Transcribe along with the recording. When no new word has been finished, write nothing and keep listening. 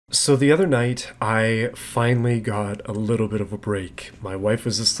So the other night, I finally got a little bit of a break. My wife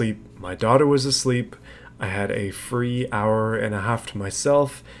was asleep, my daughter was asleep, I had a free hour and a half to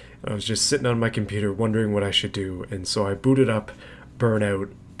myself, and I was just sitting on my computer wondering what I should do, and so I booted up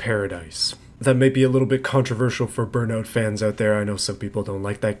Burnout Paradise. That may be a little bit controversial for Burnout fans out there. I know some people don't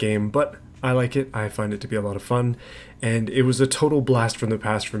like that game, but I like it. I find it to be a lot of fun, and it was a total blast from the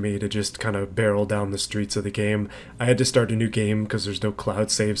past for me to just kind of barrel down the streets of the game. I had to start a new game because there's no cloud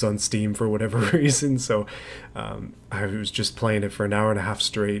saves on Steam for whatever reason, so I was just playing it for an hour and a half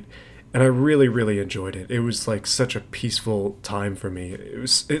straight, and I really, really enjoyed it. It was like such a peaceful time for me.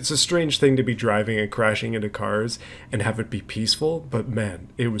 It's a strange thing to be driving and crashing into cars and have it be peaceful, but man,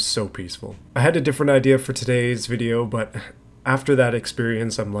 it was so peaceful. I had a different idea for today's video, but after that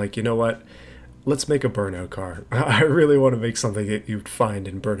experience, I'm like, you know what? Let's make a Burnout car. I really want to make something that you'd find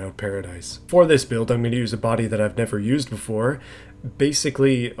in Burnout Paradise. For this build, I'm going to use a body that I've never used before,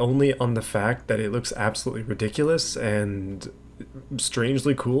 basically only on the fact that it looks absolutely ridiculous and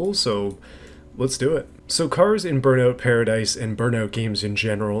strangely cool, so let's do it. So cars in Burnout Paradise and Burnout games in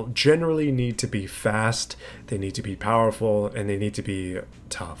general generally need to be fast, they need to be powerful, and they need to be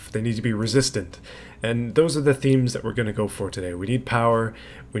tough. They need to be resistant. And those are the themes that we're going to go for today. We need power,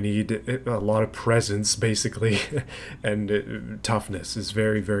 we need a lot of presence, basically, and toughness is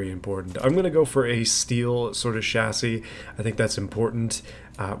very, very important. I'm going to go for a steel sort of chassis. I think that's important.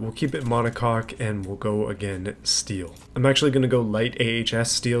 We'll keep it monocoque, and we'll go, again, steel. I'm actually going to go light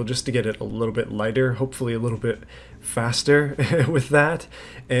AHS steel just to get it a little bit lighter, hopefully a little bit faster with that.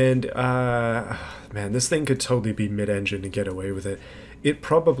 And, man, this thing could totally be mid-engine and get away with it. It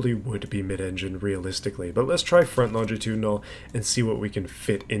probably would be mid-engine realistically, but let's try front longitudinal and see what we can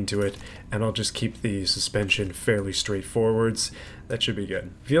fit into it, and I'll just keep the suspension fairly straightforwards. That should be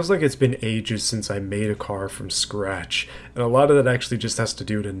good. Feels like it's been ages since I made a car from scratch, and a lot of that actually just has to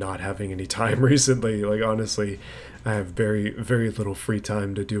do to not having any time recently. Like, honestly, I have very, very little free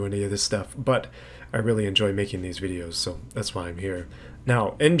time to do any of this stuff, but I really enjoy making these videos, so that's why I'm here.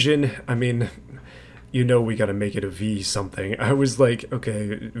 Now, engine, I mean, you know we gotta make it a V something. I was like,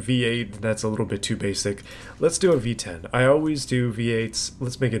 okay, V8, that's a little bit too basic. Let's do a V10. I always do V8s.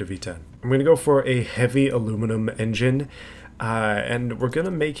 Let's make it a V10. I'm gonna go for a heavy aluminum engine. And we're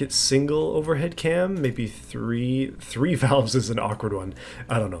gonna make it single overhead cam, maybe three valves is an awkward one.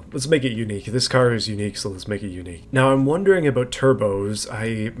 I don't know. Let's make it unique. This car is unique, so let's make it unique. Now I'm wondering about turbos.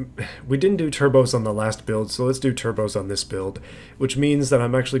 We didn't do turbos on the last build, so let's do turbos on this build, which means that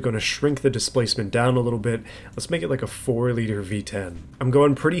I'm actually going to shrink the displacement down a little bit. Let's make it like a 4-liter V10. I'm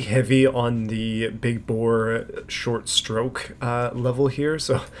going pretty heavy on the big bore short stroke level here,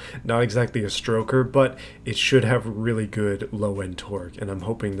 so not exactly a stroker, but it should have really good low-end torque, and I'm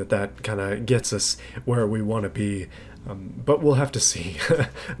hoping that that kind of gets us where we want to be, but we'll have to see.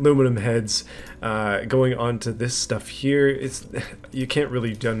 Aluminum heads. Going on to this stuff here, you can't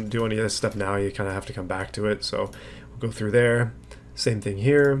really do any of this stuff now. You kind of have to come back to it, so we'll go through there. Same thing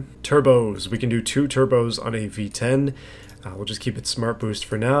here. Turbos. We can do 2 turbos on a V10. We'll just keep it smart boost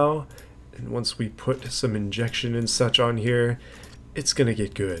for now, and once we put some injection and such on here, it's gonna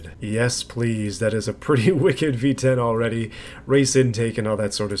get good. Yes, please. That is a pretty wicked V10 already. Race intake and all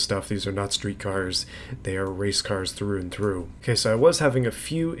that sort of stuff. These are not street cars. They are race cars through and through. Okay, so I was having a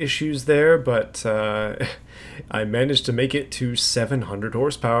few issues there, but I managed to make it to 700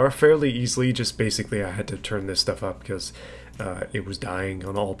 horsepower fairly easily. Just basically I had to turn this stuff up because it was dying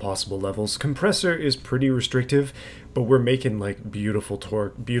on all possible levels. Compressor is pretty restrictive, but we're making like beautiful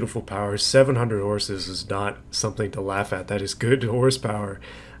torque, beautiful power. 700 horses is not something to laugh at. That is good horsepower.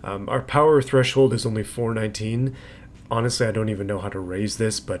 Our power threshold is only 419. Honestly, I don't even know how to raise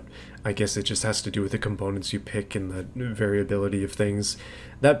this, but I guess it just has to do with the components you pick and the variability of things.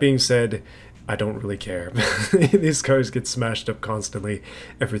 That being said, I don't really care. These cars get smashed up constantly.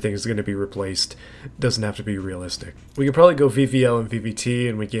 Everything is going to be replaced. Doesn't have to be realistic. We could probably go VVL and VVT,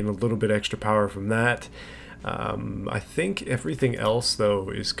 and we gain a little bit extra power from that. I think everything else, though,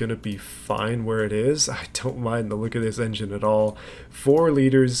 is going to be fine where it is. I don't mind the look of this engine at all. 4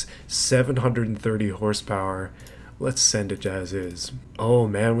 liters, 730 horsepower. Let's send it as is. Oh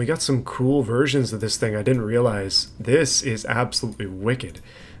man, we got some cool versions of this thing I didn't realize. This is absolutely wicked.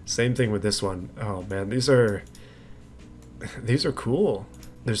 Same thing with this one. Oh man, these are cool.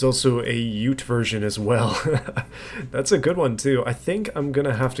 There's also a Ute version as well. That's a good one too. I think I'm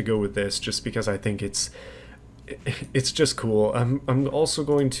gonna have to go with this just because I think it's just cool. I'm also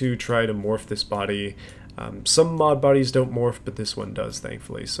going to try to morph this body. Some mod bodies don't morph, but this one does,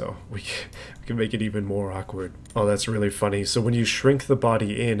 thankfully, so we can make it even more awkward. Oh, that's really funny. So when you shrink the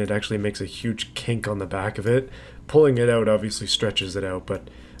body in, it actually makes a huge kink on the back of it. Pulling it out obviously stretches it out, but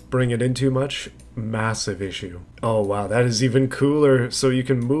bring it in too much, massive issue. Oh wow, that is even cooler. So you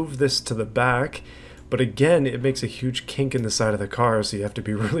can move this to the back, but again, it makes a huge kink in the side of the car, so you have to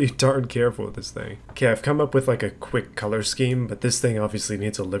be really darn careful with this thing. Okay, I've come up with like a quick color scheme, but this thing obviously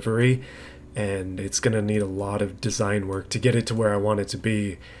needs a livery, and it's gonna need a lot of design work to get it to where I want it to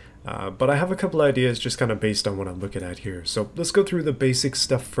be. But I have a couple ideas just kind of based on what I'm looking at here. So let's go through the basic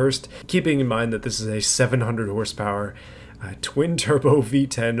stuff first, keeping in mind that this is a 700 horsepower twin turbo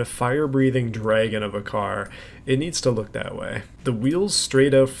V10 fire breathing dragon of a car. It needs to look that way. The wheels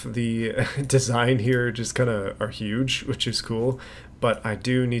straight off the design here just kind of are huge, which is cool, but I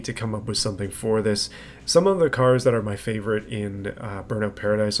do need to come up with something for this. Some of the cars that are my favorite in Burnout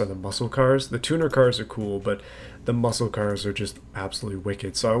Paradise are the muscle cars. The tuner cars are cool, but the muscle cars are just absolutely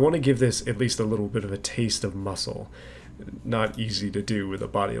wicked. So I want to give this at least a little bit of a taste of muscle. Not easy to do with a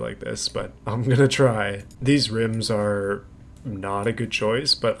body like this, but I'm gonna try. These rims are not a good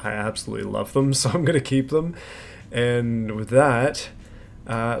choice, but I absolutely love them, so I'm gonna keep them. And with that,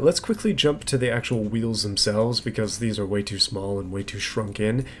 let's quickly jump to the actual wheels themselves, because these are way too small and way too shrunk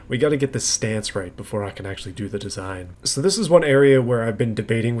in. We got to get the stance right before I can actually do the design. So this is one area where I've been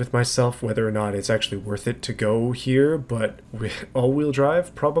debating with myself whether or not it's actually worth it to go here, but with all-wheel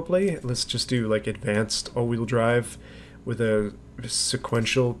drive, probably. Let's just do like advanced all-wheel drive with a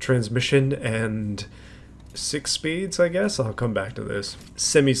sequential transmission and 6 speeds, I guess. I'll come back to this.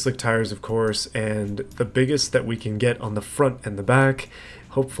 Semi-slick tires, of course, and the biggest that we can get on the front and the back.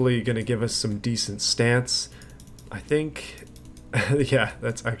 Hopefully gonna give us some decent stance, I think. Yeah,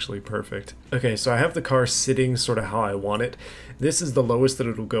 that's actually perfect. Okay, so I have the car sitting sort of how I want it. This is the lowest that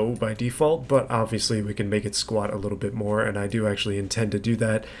it'll go by default, but obviously we can make it squat a little bit more, and I do actually intend to do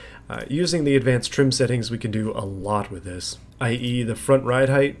that. Using the advanced trim settings, we can do a lot with this, i.e. the front ride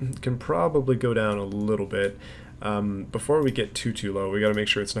height can probably go down a little bit. Before we get too low, we gotta make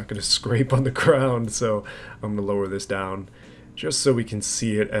sure it's not gonna scrape on the ground, so I'm gonna lower this down just so we can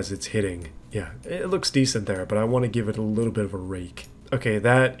see it as it's hitting. Yeah, it looks decent there, but I want to give it a little bit of a rake. Okay,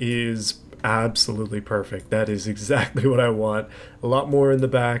 that is absolutely perfect. That is exactly what I want. A lot more in the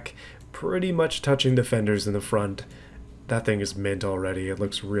back, pretty much touching the fenders in the front. That thing is mint already. It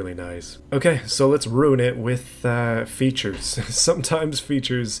looks really nice. Okay, so let's ruin it with features. Sometimes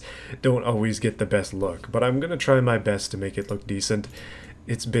features don't always get the best look, but I'm gonna try my best to make it look decent.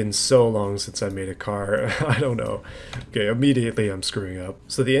 It's been so long since I made a car, I don't know. Okay, immediately I'm screwing up.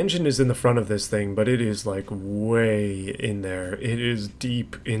 So the engine is in the front of this thing, but it is like way in there. It is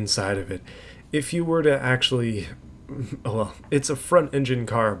deep inside of it. If you were to actually... well, it's a front engine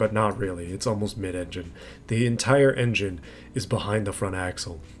car, but not really. It's almost mid-engine. The entire engine is behind the front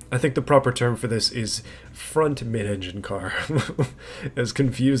axle. I think the proper term for this is front mid-engine car, as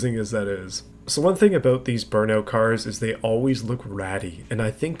confusing as that is. So one thing about these Burnout cars is they always look ratty, and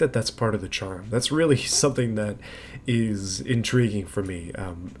I think that that's part of the charm. That's really something that is intriguing for me,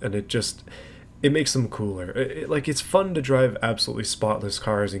 and it makes them cooler. It's fun to drive absolutely spotless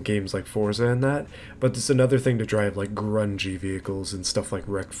cars in games like Forza and that, but it's another thing to drive like grungy vehicles and stuff like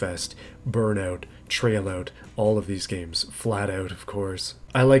Wreckfest, Burnout, Trailout, all of these games. Flat Out, of course.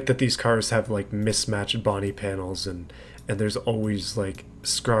 I like that these cars have like mismatched body panels, and there's always like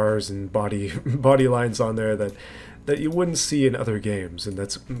scars and body lines on there that you wouldn't see in other games, and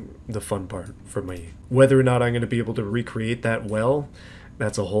that's the fun part for me. Whether or not I'm going to be able to recreate that well,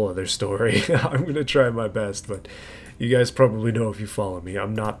 that's a whole other story. I'm going to try my best, but you guys probably know if you follow me,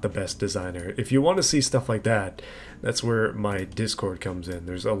 I'm not the best designer. If you want to see stuff like that, that's where my Discord comes in.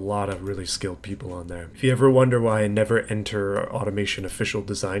 There's a lot of really skilled people on there. If you ever wonder why I never enter Automation official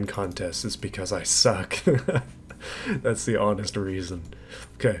design contests, it's because I suck. That's the honest reason.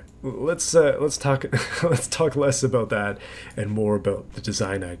 Okay, let's talk less about that and more about the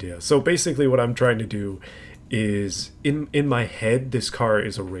design idea. So basically what I'm trying to do is, in my head, this car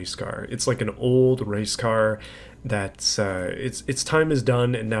is a race car. It's like an old race car that's its time is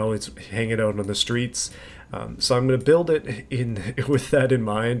done, and now it's hanging out on the streets. So I'm going to build it with that in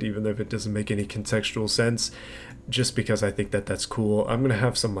mind, even if it doesn't make any contextual sense, just because I think that that's cool. I'm going to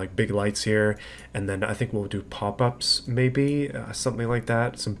have some like big lights here, and then I think we'll do pop-ups, maybe, something like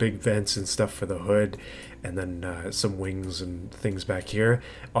that. Some big vents and stuff for the hood, and then some wings and things back here.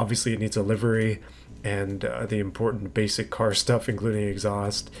 Obviously it needs a livery, and the important basic car stuff, including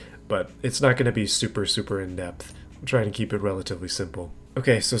exhaust, but it's not going to be super in-depth. I'm trying to keep it relatively simple.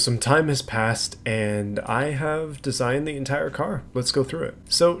 Okay, so some time has passed, and I have designed the entire car. Let's go through it.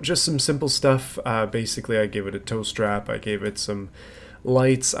 So just some simple stuff. Basically, I gave it a toe strap, I gave it some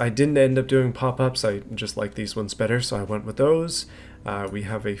lights. I didn't end up doing pop-ups, I just like these ones better, so I went with those. We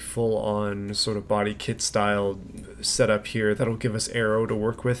have a full-on sort of body kit style setup here that'll give us aero to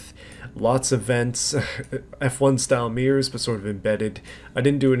work with. Lots of vents, F1 style mirrors, but sort of embedded. I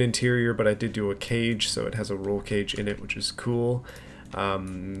didn't do an interior, but I did do a cage, so it has a roll cage in it, which is cool.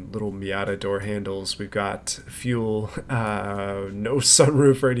 Little Miata door handles. We've got fuel, no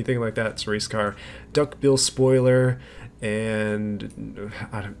sunroof or anything like that. It's a race car. Duckbill spoiler, and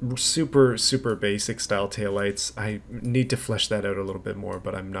super basic style taillights. I need to flesh that out a little bit more,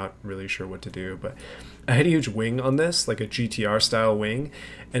 but I'm not really sure what to do. But I had a huge wing on this, like a GTR style wing,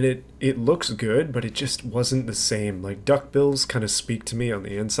 and it looks good, but it just wasn't the same. Like duckbills kind of speak to me on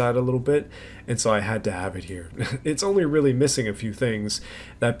the inside a little bit, and so I had to have it here. It's only really missing a few things,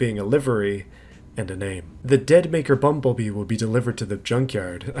 that being a livery and a name. The Deadmaker Bumblebee will be delivered to the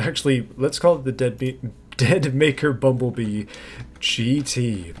junkyard. Actually, let's call it the Deadmaker Bumblebee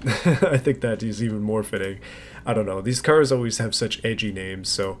GT. I think that is even more fitting. I don't know. These cars always have such edgy names,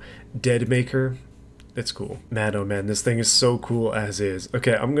 so Deadmaker, it's cool. Man, oh man, this thing is so cool as is.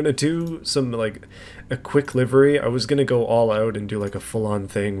 Okay, I'm gonna do some, like, a quick livery. I was gonna go all out and do, like, a full-on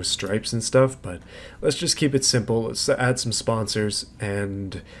thing with stripes and stuff, but let's just keep it simple. Let's add some sponsors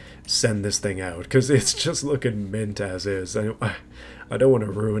and send this thing out, because it's just looking mint as is. I don't want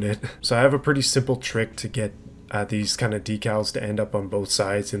to ruin it. So I have a pretty simple trick to get these kind of decals to end up on both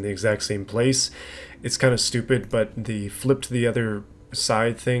sides in the exact same place. It's kind of stupid, but the flip to the other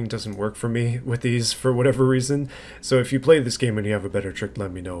side thing doesn't work for me with these for whatever reason. So if you play this game and you have a better trick,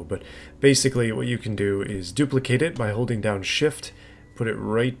 let me know. But basically what you can do is duplicate it by holding down Shift, put it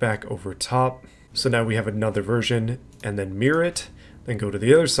right back over top. So now we have another version, and then mirror it, then go to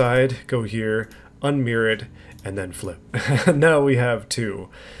the other side, go here, unmirror it, and then flip. Now we have two.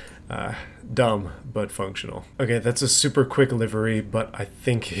 Dumb, but functional. Okay, that's a super quick livery, but I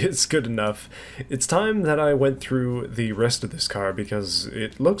think it's good enough. It's time that I went through the rest of this car because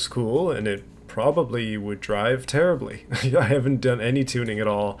it looks cool and it probably would drive terribly. I haven't done any tuning at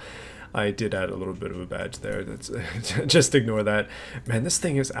all. I did add a little bit of a badge there. That's just ignore that. Man, this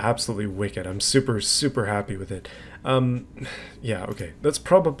thing is absolutely wicked. I'm super happy with it. Yeah, okay. Let's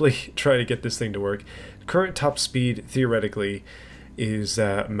probably try to get this thing to work. Current top speed, theoretically, is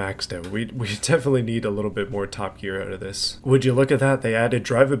maxed out. We definitely need a little bit more top gear out of this. Would you look at that? They added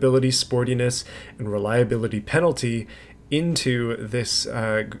drivability, sportiness, and reliability penalty into this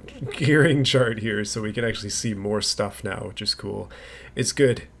gearing chart here, so we can actually see more stuff now, which is cool. It's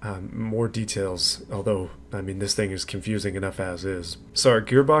good. More details, although, I mean, this thing is confusing enough as is. So our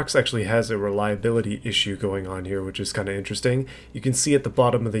gearbox actually has a reliability issue going on here, which is kind of interesting. You can see at the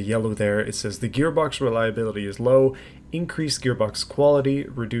bottom of the yellow there, it says the gearbox reliability is low, increase gearbox quality,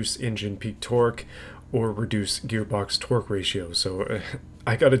 reduce engine peak torque, or reduce gearbox torque ratio. So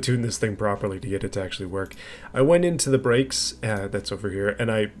I gotta tune this thing properly to get it to actually work. I went into the brakes, that's over here, and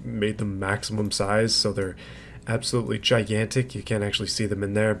I made them maximum size, so they're absolutely gigantic. You can't actually see them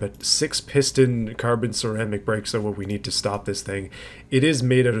in there, but 6-piston carbon ceramic brakes are what we need to stop this thing. It is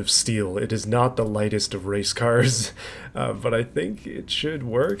made out of steel. It is not the lightest of race cars, but I think it should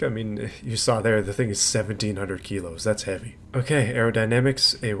work. I mean, you saw there, the thing is 1,700 kilos. That's heavy. Okay,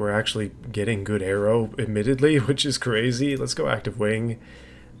 aerodynamics. We're actually getting good aero, admittedly, which is crazy. Let's go active wing.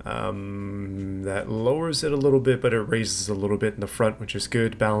 That lowers it a little bit, but it raises a little bit in the front, which is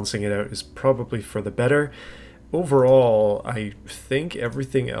good. Balancing it out is probably for the better. Overall, I think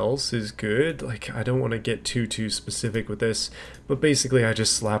everything else is good. Like, I don't want to get too specific with this, but basically I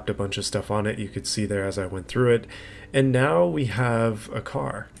just slapped a bunch of stuff on it. You could see there as I went through it. And now we have a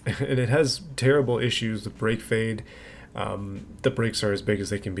car, and it has terrible issues with brake fade. The brakes are as big as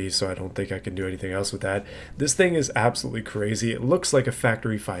they can be, so I don't think I can do anything else with that. This thing is absolutely crazy. It looks like a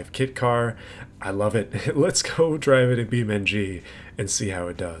Factory 5 kit car. I love it. Let's go drive it in BeamNG and see how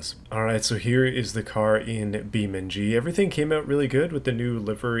it does. Alright, so here is the car in BeamNG. Everything came out really good with the new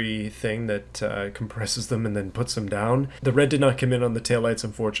livery thing that compresses them and then puts them down. The red did not come in on the taillights,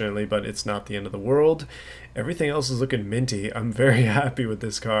 unfortunately, but it's not the end of the world. Everything else is looking minty. I'm very happy with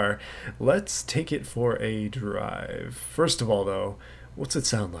this car. Let's take it for a drive. First of all, though, what's it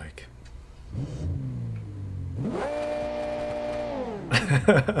sound like?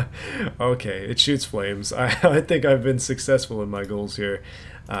 Okay, it shoots flames. I think I've been successful in my goals here.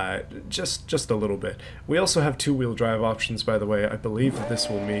 Just a little bit. We also have two-wheel drive options, by the way. I believe that this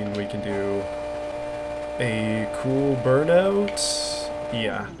will mean we can do a cool burnout.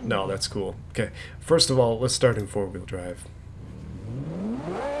 Yeah, no, that's cool. Okay, first of all, let's start in four-wheel drive.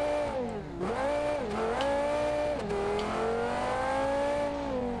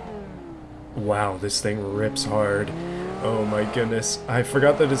 Wow, this thing rips hard. Oh my goodness. I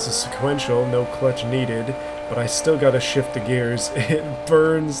forgot that it's a sequential, no clutch needed, but I still gotta shift the gears. It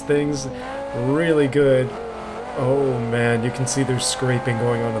burns things really good. Oh man, you can see there's scraping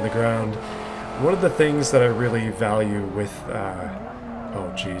going on the ground. One of the things that I really value with,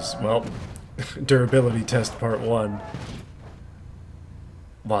 oh geez, well, durability test part 1.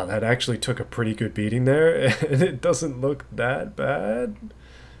 Wow, that actually took a pretty good beating there, and it doesn't look that bad.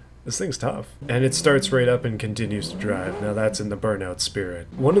 This thing's tough. And it starts right up and continues to drive. Now that's in the Burnout spirit.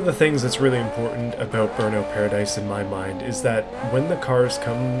 One of the things that's really important about Burnout Paradise in my mind is that when the cars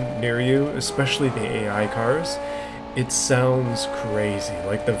come near you, especially the AI cars, it sounds crazy.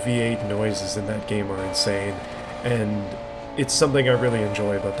 Like the V8 noises in that game are insane. And it's something I really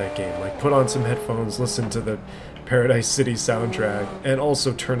enjoy about that game. Like put on some headphones, listen to the Paradise City soundtrack, and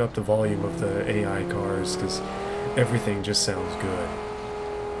also turn up the volume of the AI cars because everything just sounds good.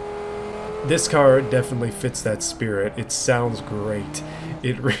 This car definitely fits that spirit. It sounds great.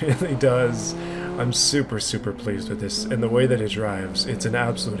 It really does. I'm super pleased with this. And the way that it drives, it's an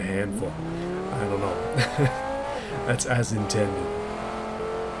absolute handful. I don't know. That's as intended.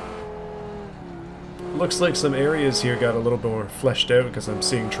 Looks like some areas here got a little more fleshed out because I'm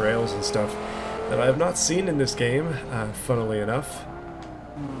seeing trails and stuff that I have not seen in this game, funnily enough.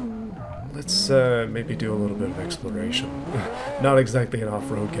 Let's maybe do a little bit of exploration. Not exactly an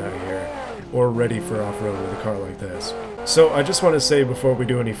off-road guy here, or ready for off-road with a car like this. So I just want to say before we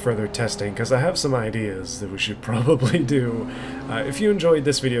do any further testing, because I have some ideas that we should probably do. If you enjoyed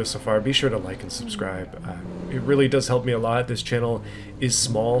this video so far, be sure to like and subscribe. It really does help me a lot. This channel is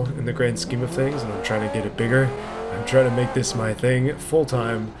small in the grand scheme of things, and I'm trying to get it bigger. I'm trying to make this my thing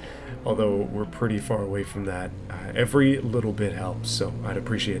full-time, although we're pretty far away from that. Every little bit helps, so I'd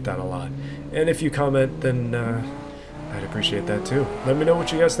appreciate that a lot. And if you comment, then I'd appreciate that too. Let me know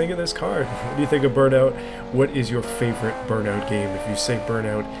what you guys think of this card. What do you think of Burnout? What is your favorite Burnout game? If you say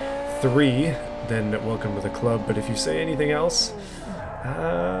Burnout 3, then welcome to the club. But if you say anything else,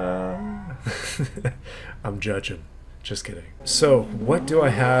 I'm judging. Just kidding. So, what do I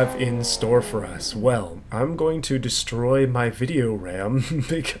have in store for us? Well, I'm going to destroy my video RAM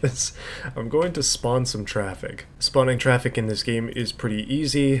because I'm going to spawn some traffic. Spawning traffic in this game is pretty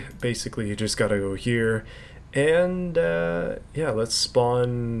easy. Basically, you just gotta go here and, yeah, let's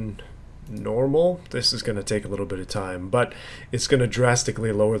spawn normal. This is gonna take a little bit of time, but it's gonna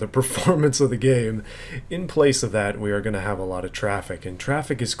drastically lower the performance of the game. In place of that, we are gonna have a lot of traffic, and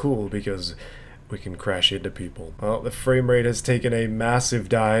traffic is cool because we can crash into people. Well, the frame rate has taken a massive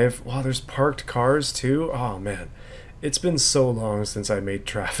dive. Wow, there's parked cars too? Oh man, it's been so long since I made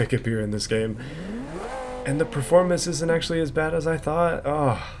traffic appear in this game. And the performance isn't actually as bad as I thought.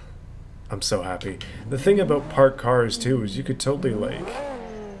 Oh, I'm so happy. The thing about parked cars too is you could totally like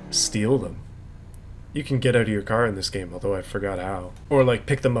steal them. You can get out of your car in this game, although I forgot how. Or like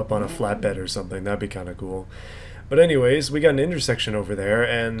pick them up on a flatbed or something, that'd be kind of cool. But anyways, we got an intersection over there,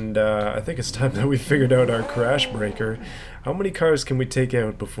 and I think it's time that we figured out our crash breaker. How many cars can we take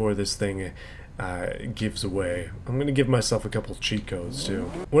out before this thing gives away? I'm going to give myself a couple cheat codes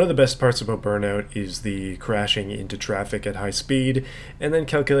too. One of the best parts about Burnout is the crashing into traffic at high speed, and then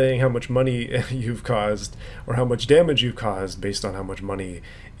calculating how much money you've caused, or how much damage you've caused based on how much money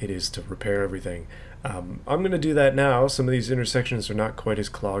it is to repair everything. I'm going to do that now. Some of these intersections are not quite as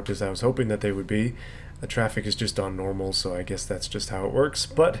clogged as I was hoping that they would be. The traffic is just on normal, so I guess that's just how it works.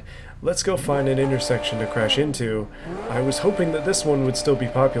 But let's go find an intersection to crash into. I was hoping that this one would still be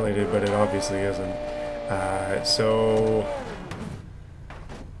populated, but it obviously isn't. So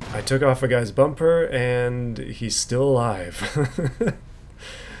I took off a guy's bumper, and he's still alive.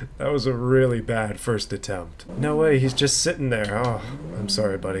 That was a really bad first attempt. No way, he's just sitting there. Oh, I'm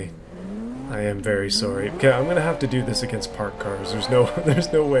sorry, buddy. I am very sorry. Okay, I'm gonna have to do this against parked cars. There's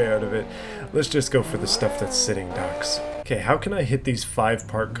no way out of it. Let's just go for the stuff that's sitting ducks. Okay, how can I hit these 5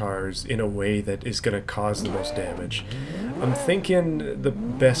 parked cars in a way that is gonna cause the most damage? I'm thinking the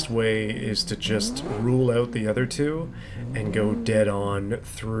best way is to just rule out the other 2 and go dead on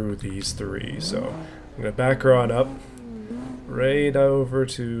through these 3. So I'm gonna back her on up right over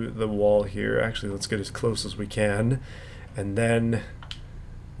to the wall here. Actually, let's get as close as we can, and then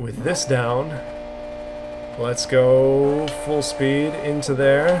with this down, let's go full speed into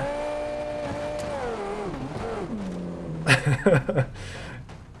there.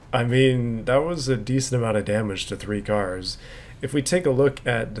 I mean, that was a decent amount of damage to 3 cars. If we take a look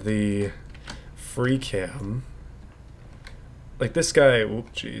at the free cam, like this guy, oh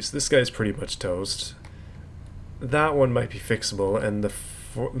geez, this guy's pretty much toast. That one might be fixable, and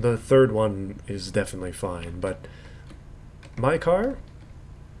the third one is definitely fine, but my car?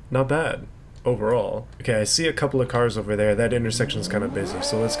 Not bad, overall. Okay, I see a couple of cars over there. That intersection's kind of busy,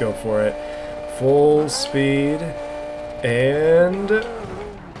 so let's go for it. full speed. And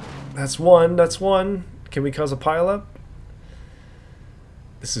that's one, that's one. Can we cause a pileup?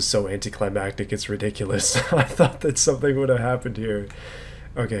 This is so anticlimactic, it's ridiculous. I thought that something would have happened here.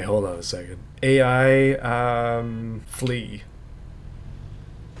 Okay, hold on a second. AI, flee.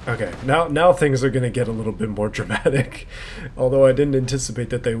 Okay, now things are gonna get a little bit more dramatic. Although I didn't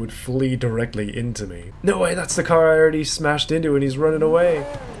anticipate that they would flee directly into me. No way, that's the car I already smashed into and he's running away.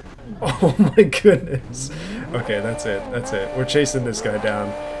 Oh my goodness. Okay, that's it, that's it. We're chasing this guy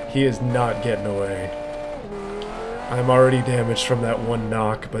down. He is not getting away. I'm already damaged from that one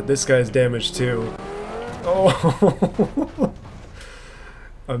knock, but this guy's damaged too. Oh,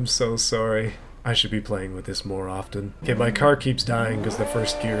 I'm so sorry. I should be playing with this more often. Okay, my car keeps dying because the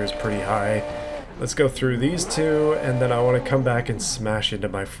first gear is pretty high. Let's go through these two, and then I want to come back and smash into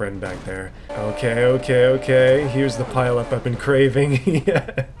my friend back there. Okay, okay, okay. Here's the pileup I've been craving.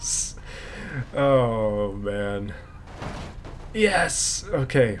 Yes. Oh, man. Yes!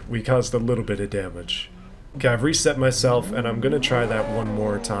 Okay, we caused a little bit of damage. Okay, I've reset myself, and I'm gonna try that one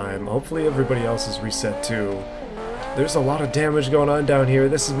more time. Hopefully everybody else is reset too. There's a lot of damage going on down here.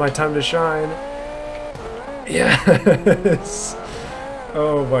 This is my time to shine. Yes!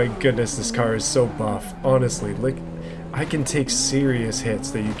 Oh my goodness, this car is so buff. Honestly, like, I can take serious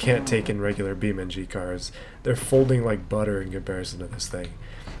hits that you can't take in regular BeamNG cars. They're folding like butter in comparison to this thing.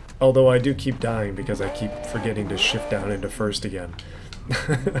 Although I do keep dying because I keep forgetting to shift down into first again.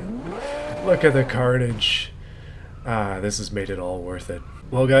 Look at the carnage. Ah, this has made it all worth it.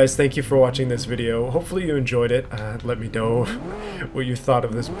 Well guys, thank you for watching this video. Hopefully you enjoyed it. Let me know what you thought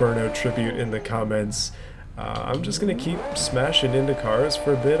of this Burnout tribute in the comments. I'm just gonna keep smashing into cars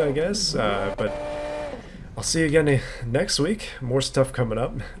for a bit, I guess. But I'll see you again next week. More stuff coming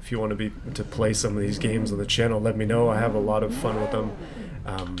up. If you want to play some of these games on the channel, let me know. I have a lot of fun with them.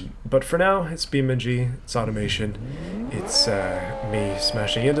 But for now, it's beamng, it's automation, it's me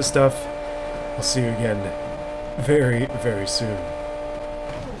smashing into stuff. I'll see you again very, very soon.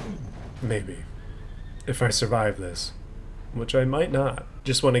 Maybe. If I survive this. Which I might not.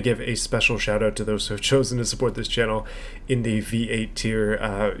 Just want to give a special shout out to those who have chosen to support this channel in the V8 tier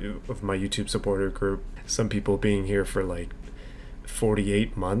of my YouTube supporter group. Some people being here for like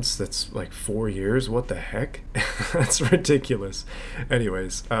 48 months, that's like 4 years, what the heck? That's ridiculous.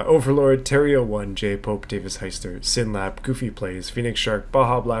 Anyways, Overlord, Terrio1, J Pope, Davis Heister, Sinlap, Goofy Plays, Phoenix Shark,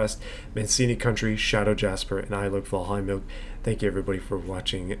 Baja Blast, Mancini Country, Shadow Jasper, and I Look Valheim. Thank you everybody for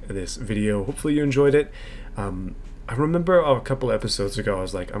watching this video. Hopefully you enjoyed it. I remember a couple episodes ago I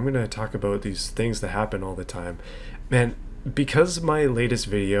was like, I'm gonna talk about these things that happen all the time. Man, because my latest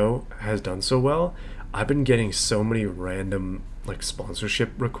video has done so well, I've been getting so many random like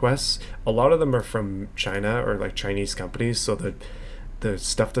sponsorship requests. A lot of them are from China or like Chinese companies, so the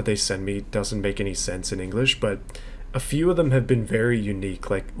stuff that they send me doesn't make any sense in English, but a few of them have been very unique.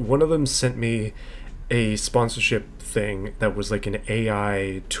 Like one of them sent me a sponsorship thing that was like an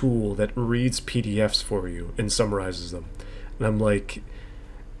AI tool that reads PDFs for you and summarizes them. And I'm like,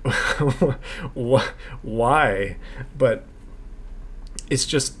 why? But it's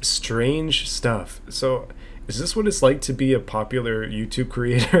just strange stuff. So is this what it's like to be a popular YouTube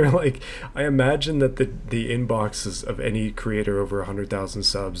creator? Like, I imagine that the inboxes of any creator over 100,000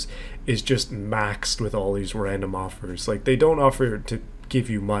 subs is just maxed with all these random offers. Like, they don't offer to give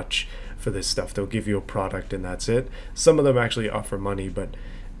you much for this stuff. They'll give you a product and that's it. Some of them actually offer money, but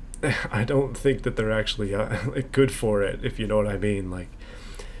I don't think that they're actually like good for it, if you know what I mean. Like,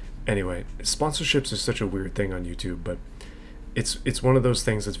 anyway, sponsorships is such a weird thing on YouTube, but it's one of those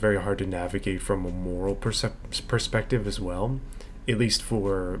things that's very hard to navigate from a moral perspective as well, at least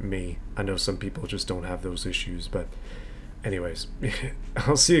for me. I know some people just don't have those issues, but anyways,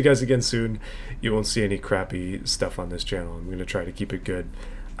 I'll see you guys again soon. You won't see any crappy stuff on this channel. I'm gonna try to keep it good.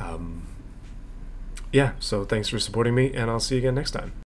 Yeah, so thanks for supporting me, and I'll see you again next time.